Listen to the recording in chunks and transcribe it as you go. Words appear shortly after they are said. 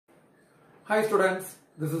Hi students,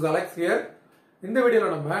 this is Alex here. இந்த வீடியோல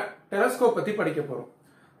நம்ம டெலஸ்கோப் பத்தி படிக்க போறோம்.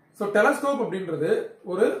 So telescope அப்படின்றது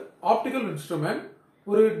ஒரு ஆப்டிகல் இன்ஸ்ட்ருமெண்ட்,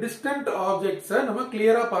 ஒரு டிஸ்டன்ட் ஆப்ஜெக்ட்ஸை நம்ம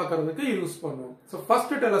கிளியரா பார்க்கிறதுக்கு யூஸ் பண்ணுவோம். So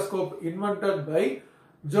first telescope invented by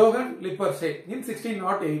Johann Lippershey in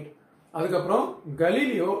 1608. அதுக்கப்புறம்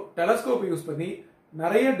Galileo telescope யூஸ் பண்ணி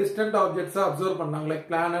நிறைய டிஸ்டன்ட் ஆப்ஜெக்ட்ஸை அப்சர்வ் பண்ணாங்க, லைக்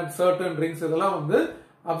பிளானட், சர்டன் ரிங்ஸ் இதெல்லாம் வந்து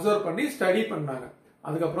அப்சர்வ் பண்ணி ஸ்டடி பண்ணாங்க.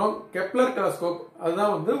 அதுக்கப்புறம் கெப்லர் டெலஸ்கோப்,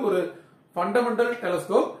 அதுதான் வந்து ஒரு ஃபண்டமெண்டல்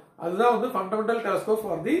டெலஸ்கோப், அதுதான் வந்து fundamental telescope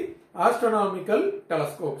for the astronomical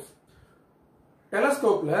telescopes.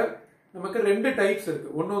 டெலஸ்கோப்ல நமக்கு ரெண்டு டைப்ஸ்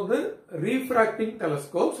இருக்கு. ஒன்னு வந்து ரீஃப்ராக்டிங்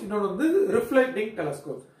டெலஸ்கோப்ஸ், இன்னொன்று வந்து ரிஃப்ளெக்டிங்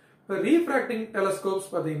டெலஸ்கோப்ஸ். இப்போ ரீஃப்ராக்டிங் டெலஸ்கோப்ஸ்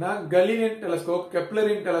பார்த்தீங்கன்னா கலீலியன் டெலஸ்கோப்,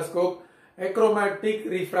 கெப்லரின் டெலஸ்கோப், எக்ரோமேட்டிக்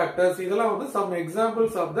ரீஃப்ராக்டர்ஸ், இதெல்லாம் வந்து some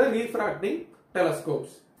examples of the refracting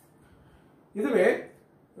telescopes. இதுவே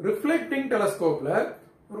ரிஃப்ளெக்டிங் டெலஸ்கோப்ல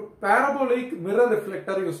ஒரு பாரபோலிக் மிரர்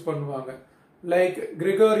ரிஃப்ளெக்டர் யூஸ் பண்ணுவாங்க, like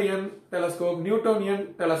Gregorian telescope, Newtonian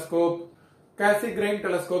telescope, காசிகிரைன்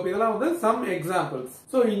telescope, இதெல்லாம் வந்து சம் எக்ஸாம்பிள்ஸ்.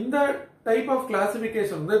 ஸோ இந்த டைப் ஆஃப்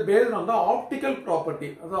கிளாசிபிகேஷன் வந்து based on the optical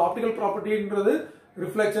property. அது ஆப்டிகல் ப்ராப்பர்ட்டின்றது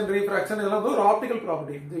ரிஃப்ளெக்ஷன், ரீஃப்ராக்ஷன் இதெல்லாம் வந்து ஒரு ஆப்டிகல்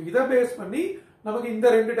ப்ராப்பர்ட்டி. இதை பேஸ் பண்ணி நமக்கு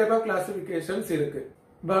இந்த ரெண்டு டைப் ஆஃப் கிளாசிபிகேஷன்ஸ் இருக்கு.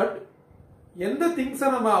 பட் எந்த திங்ஸை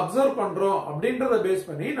நம்ம அப்சர்வ் பண்றோம் அப்படின்றத பேஸ்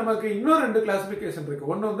பண்ணி நமக்கு இன்னும் ரெண்டு கிளாசிபிகேஷன் இருக்கு.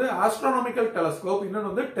 ஒன்னு வந்து ஆஸ்ட்ரோனாமிக்கல் டெலஸ்கோப், இன்னொன்று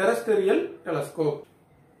வந்து டெரஸ்டரியல் டெலஸ்கோப்.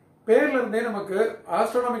 பேர்ல இருந்தே நமக்கு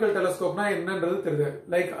ஆஸ்ட்ரோனாமிக்கல் டெலஸ்கோப்னா என்னன்றது தெரியுது.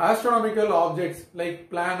 Like astronomical objects like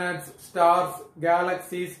planets, stars,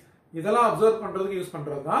 galaxies இதெல்லாம் அப்சர்வ் பண்றதுக்கு யூஸ்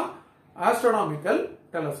பண்றது தான் ஆஸ்ட்ரோனாமிக்கல்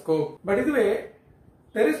டெலஸ்கோப். பட் இதுவே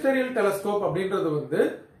டெரஸ்டரியல் டெலஸ்கோப் அப்படின்றது வந்து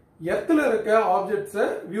எர்த்ல இருக்க ஆப்ஜெக்ட்ஸை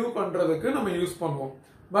வியூ பண்றதுக்கு நம்ம யூஸ் பண்ணுவோம்.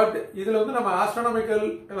 பட் இதுல வந்து நம்ம ஆஸ்ட்ரோனாமிக்கல்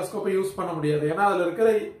டெலஸ்கோப்பை யூஸ் பண்ண முடியாது, ஏன்னா அதுல இருக்கிற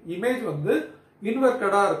இமேஜ் வந்து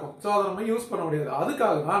இன்வெர்டடா இருக்கும். ஸோ அதை நம்ம யூஸ் பண்ண முடியாது.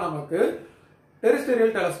 அதுக்காக தான் நமக்கு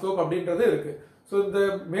டெரஸ்டரியல் டெலஸ்கோப் அப்படின்றது இருக்கு. ஸோ இந்த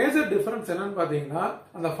மேஜர் டிஃபரன்ஸ் என்னன்னு பாத்தீங்கன்னா,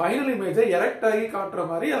 அந்த ஃபைனல் இமேஜை எரெக்ட் ஆகி காட்டுற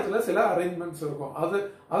மாதிரி அதுல சில அரேஞ்ச்மெண்ட்ஸ் இருக்கும்.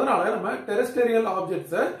 அதனால நம்ம டெரஸ்டரியல்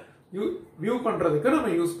ஆப்ஜெக்ட்ஸை வியூ பண்றதுக்கு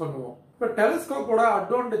நம்ம யூஸ் பண்ணுவோம். இப்போ டெலஸ்கோப்போட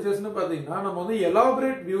அட்வான்டேஜஸ்னு பாத்தீங்கன்னா, நம்ம வந்து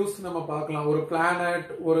எலாபரேட் வியூஸ் நம்ம பார்க்கலாம். ஒரு பிளானட்,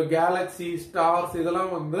 ஒரு கேலக்சி, ஸ்டார்ஸ்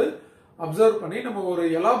இதெல்லாம் வந்து அப்சர்வ் பண்ணி நம்ம ஒரு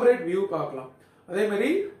எலாபரேட் வியூ பார்க்கலாம். அதே மாதிரி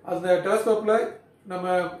அந்த டெலஸ்கோப்ல நம்ம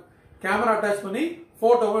கேமரா அட்டாச் பண்ணி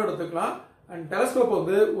போட்டோவும் எடுத்துக்கலாம். அண்ட் டெலஸ்கோப்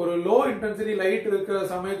வந்து ஒரு லோ இன்டென்சிட்டி லைட் இருக்கிற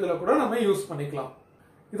சமயத்துல கூட நம்ம யூஸ் பண்ணிக்கலாம்.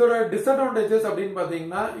 இதோட டிஸ்அட்வான்டேஜஸ் அப்படின்னு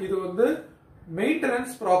பாத்தீங்கன்னா, இது வந்து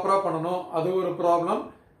மெயின்டெனன்ஸ் ப்ராப்பரா பண்ணணும், அது ஒரு ப்ராப்ளம்.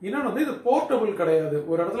 இன்னொன்று வந்து இது போர்ட்டபிள் கிடையாது.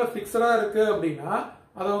 ஒரு இடத்துல பிக்சடா இருக்கு அப்படின்னா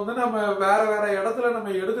அதை வந்து நம்ம வேற வேற இடத்துல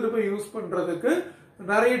நம்ம எடுத்துட்டு போய் யூஸ் பண்றதுக்கு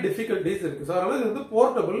நிறைய டிஃபிகல்டிஸ் இருக்கு. ஸோ அதனால இது வந்து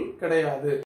போர்ட்டபிள் கிடையாது.